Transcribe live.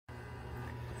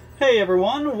Hey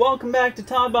everyone, welcome back to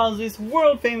Todd Bosley's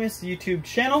world famous YouTube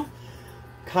channel.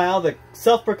 Kyle, the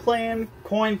self-proclaimed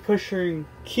coin pushing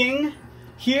king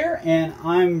here, and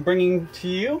I'm bringing to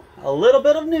you a little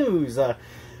bit of news.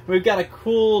 We've got a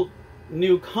cool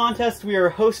new contest we are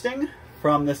hosting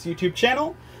from this YouTube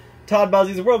channel. Todd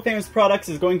Bosley's world famous products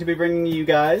is going to be bringing you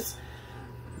guys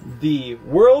the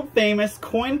world famous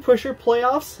coin pusher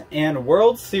playoffs and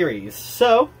World Series.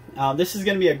 So this is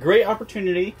going to be a great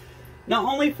opportunity not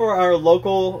only for our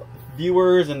local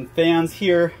viewers and fans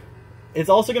here, it's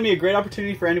also going to be a great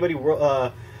opportunity for anybody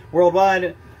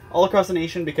worldwide, all across the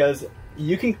nation, because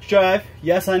you can drive.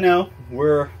 Yes, I know,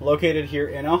 we're located here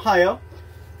in Ohio,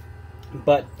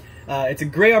 but it's a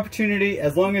great opportunity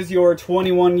as long as you're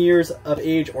 21 years of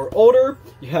age or older,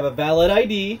 you have a valid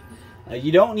ID,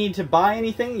 you don't need to buy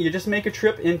anything, you just make a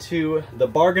trip into the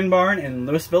Bargain Barn in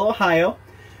Louisville, Ohio.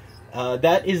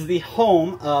 That is the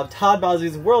home of Todd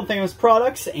Bosley's world famous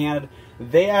products, and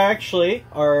they actually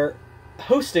are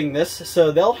hosting this,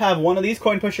 so they'll have one of these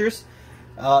coin pushers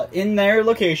in their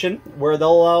location where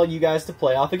they'll allow you guys to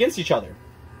play off against each other.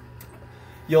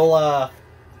 You'll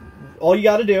all you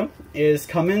got to do is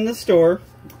come in the store,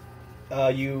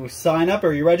 you sign up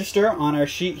or you register on our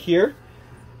sheet here.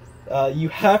 You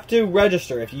have to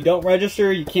register. If you don't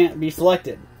register, you can't be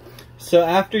selected. So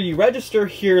after you register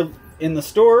here in the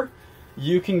store,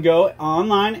 you can go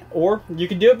online, or you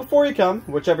can do it before you come,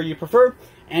 whichever you prefer,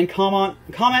 and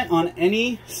comment on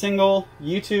any single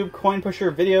YouTube coin pusher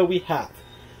video we have.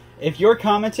 If you're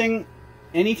commenting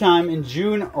anytime in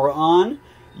June or on,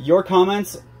 your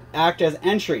comments act as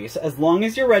entries. As long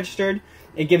as you're registered,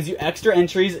 it gives you extra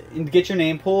entries to get your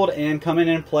name pulled and come in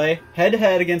and play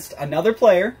head-to-head against another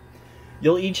player.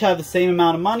 You'll each have the same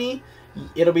amount of money.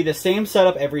 It'll be the same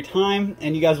setup every time,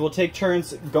 and you guys will take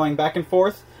turns going back and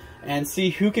forth and see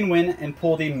who can win and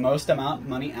pull the most amount of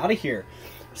money out of here.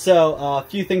 So a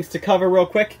few things to cover real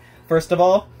quick. First of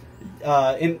all,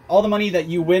 in all the money that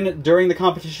you win during the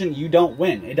competition, you don't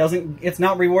win. It's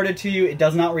not rewarded to you. It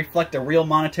does not reflect a real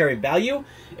monetary value.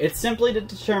 It's simply to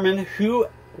determine who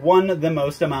won the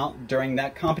most amount during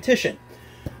that competition.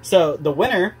 So the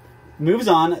winner moves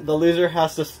on. The loser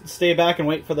has to stay back and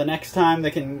wait for the next time they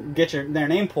can get their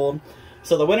name pulled.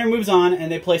 So the winner moves on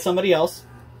and they play somebody else.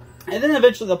 And then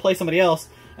eventually they'll play somebody else.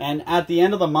 And at the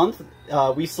end of the month,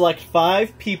 we select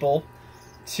 5 people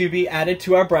to be added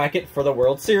to our bracket for the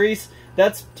World Series.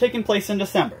 That's taking place in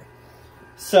December.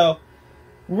 So,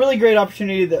 really great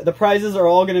opportunity. The prizes are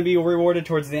all going to be rewarded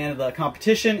towards the end of the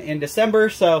competition in December.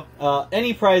 So,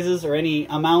 any prizes or any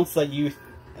amounts that you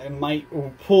might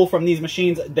pull from these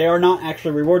machines, they are not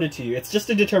actually rewarded to you. It's just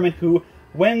to determine who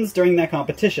wins during that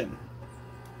competition.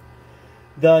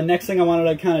 The next thing I wanted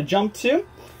to kind of jump to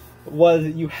was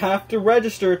you have to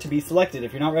register to be selected.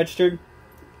 If you're not registered,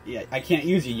 yeah, I can't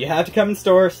use you. You have to come in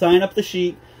store, sign up the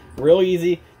sheet, real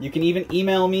easy. You can even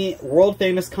email me,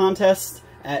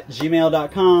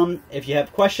 worldfamouscontest@gmail.com. If you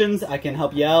have questions, I can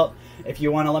help you out. If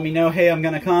you want to let me know, hey, I'm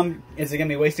going to come, is it going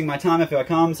to be wasting my time if I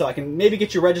come? So I can maybe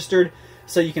get you registered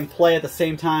so you can play at the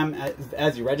same time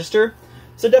as you register.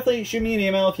 So definitely shoot me an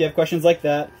email if you have questions like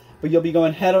that. But you'll be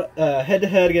going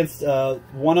head-to-head against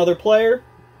one other player.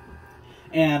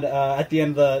 And at the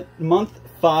end of the month,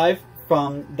 5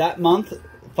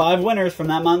 winners from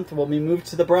that month will be moved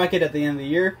to the bracket at the end of the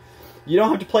year. You don't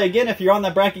have to play again if you're on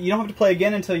that bracket. You don't have to play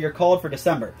again until you're called for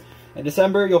December. In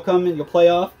December, you'll come and you'll play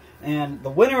off. And the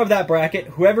winner of that bracket,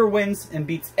 whoever wins and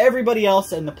beats everybody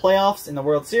else in the playoffs in the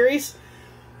World Series,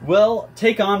 will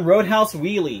take on Roadhouse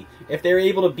Wheelie. If they're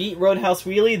able to beat Roadhouse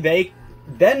Wheelie, they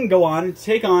then go on and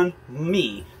take on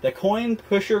me, the Coin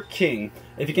Pusher King.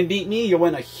 If you can beat me, you'll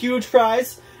win a huge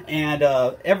prize. And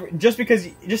just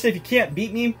if you can't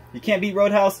beat me, you can't beat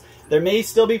Roadhouse, there may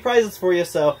still be prizes for you.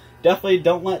 So definitely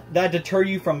don't let that deter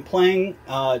you from playing.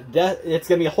 It's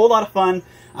going to be a whole lot of fun.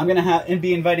 I'm going to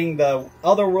be inviting the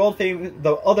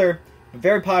other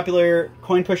very popular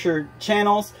coin pusher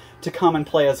channels to come and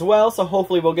play as well. So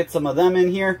hopefully we'll get some of them in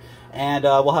here, and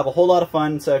we'll have a whole lot of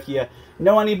fun. So if you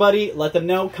know anybody, let them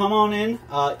know. Come on in.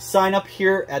 Sign up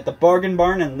here at the Bargain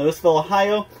Barn in Louisville,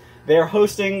 Ohio. They're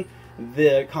hosting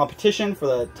the competition for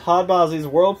the Todd Bosley's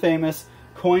world famous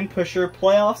coin pusher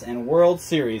playoffs and World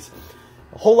Series.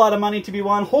 A whole lot of money to be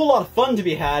won, a whole lot of fun to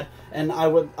be had, and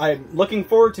I'm looking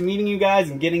forward to meeting you guys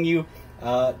and getting you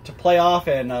to play off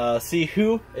and see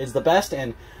who is the best.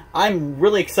 And I'm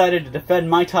really excited to defend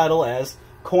my title as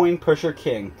Coin Pusher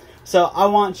King. So I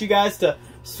want you guys to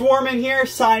swarm in here,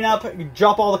 sign up,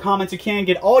 drop all the comments you can,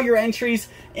 get all your entries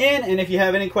in, and if you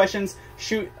have any questions,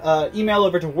 shoot email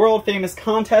over to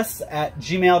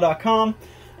worldfamouscontests@gmail.com,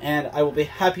 and I will be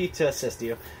happy to assist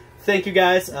you. thank you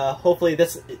guys. Hopefully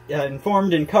this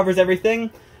informed and covers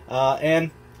everything.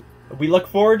 And we look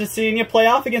forward to seeing you play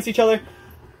off against each other.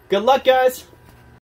 Good luck, guys.